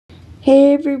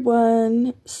Hey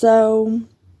everyone, so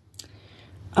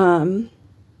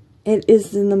it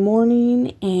is in the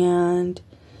morning and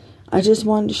I just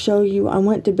wanted to show you, I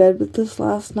went to bed with this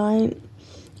last night.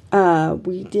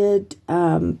 We did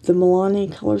the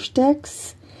Milani color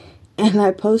sticks and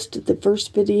I posted the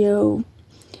first video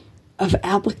of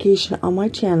application on my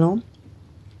channel,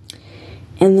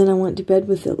 and then I went to bed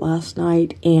with it last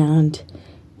night. And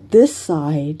this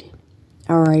side,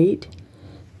 alright,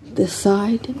 this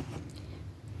side,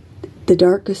 the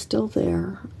dark is still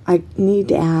there. I need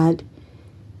to add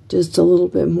just a little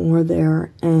bit more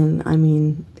there, and I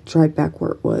mean, it's right back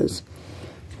where it was.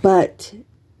 But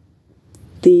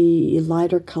the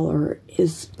lighter color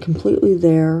is completely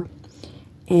there,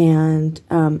 and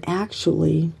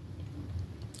actually,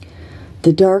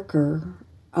 the darker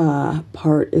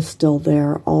part is still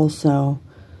there also.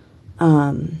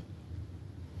 You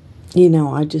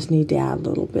know, I just need to add a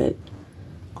little bit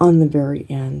on the very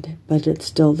end, but it's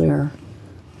still there.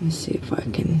 Let me see if I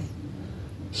can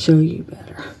show you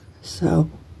better. So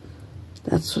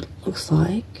that's what it looks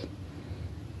like.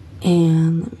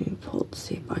 And let me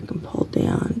see if I can pull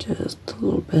down just a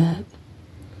little bit.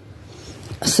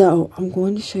 So I'm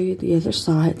going to show you the other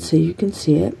side so you can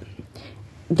see it.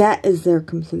 That is there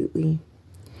completely.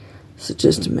 So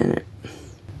just a minute.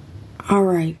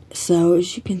 Alright, so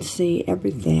as you can see,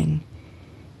 everything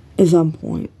is on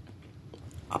point.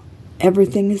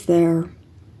 Everything is there.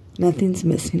 Nothing's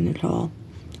missing at all.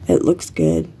 It looks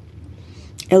good.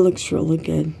 It looks really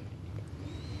good.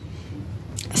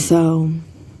 So,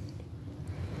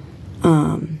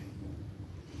 I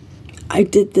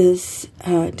did this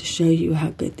to show you how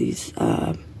good these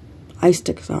eye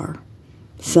sticks are.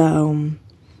 So,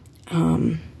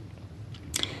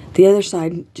 the other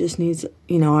side just needs,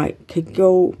 you know, I could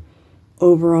go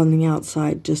over on the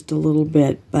outside just a little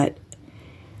bit, but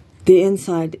the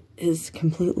inside is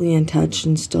completely untouched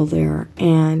and still there.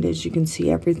 And as you can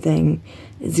see, everything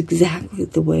is exactly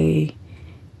the way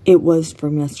it was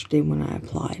from yesterday when I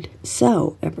applied.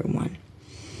 So, everyone,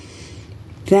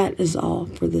 that is all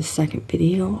for this second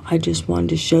video. I just wanted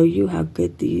to show you how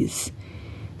good these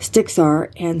sticks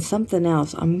are. And something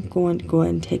else, I'm going to go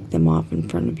ahead and take them off in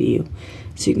front of you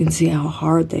so you can see how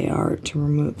hard they are to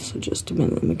remove. So just a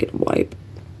minute, let me get a wipe.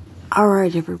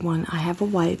 Alright everyone, I have a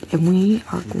wipe and we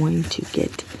are going to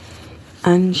get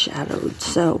unshadowed.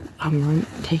 So I'm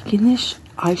taking this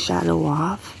eyeshadow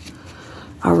off.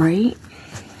 Alright.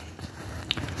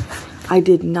 I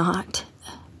did not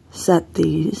set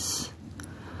these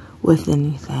with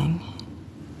anything.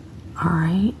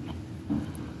 Alright.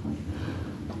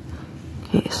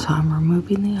 Okay, so I'm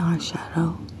removing the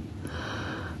eyeshadow.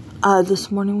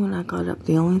 This morning when I got up,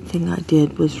 the only thing I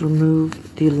did was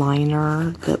remove the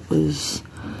liner that was,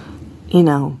 you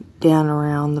know, down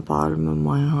around the bottom of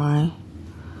my eye,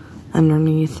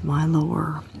 underneath my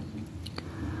lower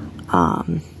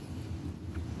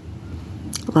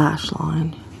lash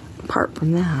line. Apart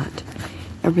from that,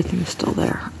 everything's still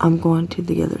there. I'm going to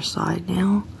the other side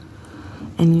now,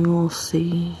 and you will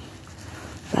see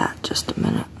that just a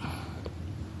minute.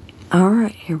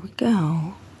 Alright, here we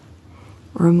go.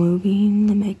 Removing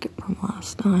the makeup from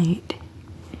last night.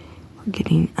 We're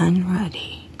getting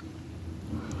unready.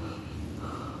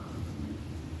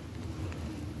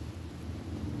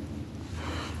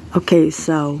 Okay,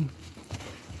 so,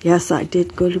 yes, I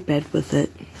did go to bed with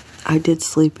it. I did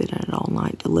sleep in it all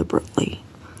night deliberately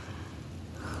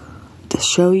to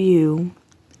show you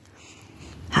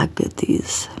how good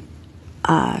these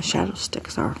shadow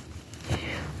sticks are.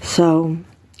 So,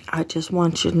 I just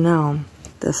want you to know,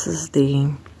 this is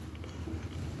the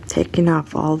taking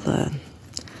off all the,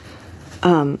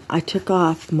 I took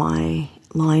off my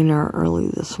liner early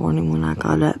this morning when I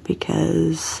got up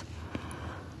because,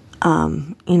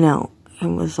 you know, it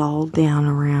was all down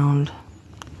around,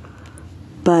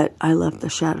 but I left the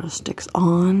shadow sticks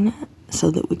on so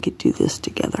that we could do this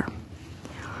together.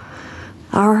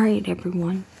 Alright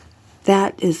everyone,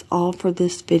 that is all for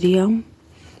this video.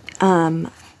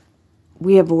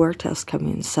 We have a wear test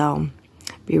coming, so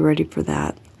be ready for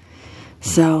that.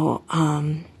 So,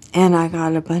 and I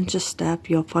got a bunch of stuff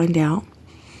you'll find out.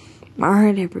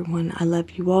 Alright everyone, I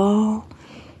love you all.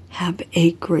 Have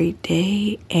a great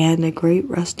day and a great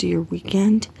rest of your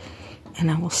weekend. And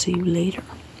I will see you later.